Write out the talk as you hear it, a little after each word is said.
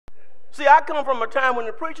See, I come from a time when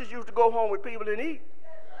the preachers used to go home with people and eat.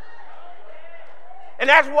 And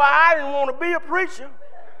that's why I didn't want to be a preacher.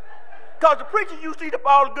 Because the preachers used to eat up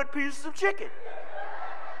all the good pieces of chicken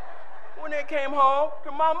when they came home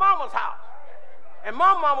to my mama's house. And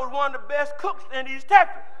my mama was one of the best cooks in East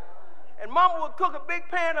Texas. And mama would cook a big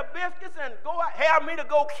pan of biscuits and go out, have me to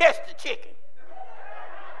go catch the chicken.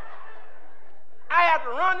 I had to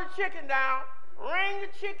run the chicken down, wring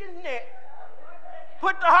the chicken's neck,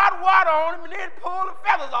 put the hot water on him, and then pull the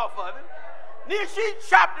feathers off of him. Then she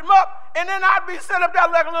chopped him up, and then I'd be sitting up there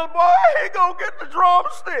like a little boy, hey, go get the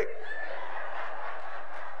drumstick.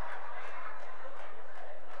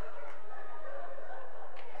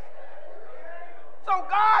 So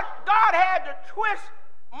God had to twist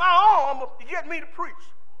my arm to get me to preach.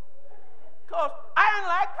 Because I didn't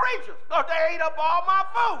like preachers, because they ate up all my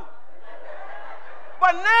food.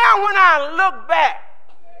 But now when I look back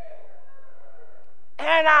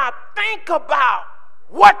and I think about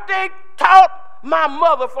what they taught my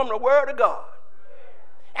mother from the Word of God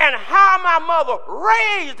and how my mother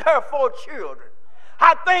raised her 4 children,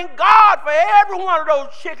 I thank God for every one of those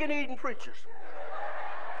chicken-eating preachers.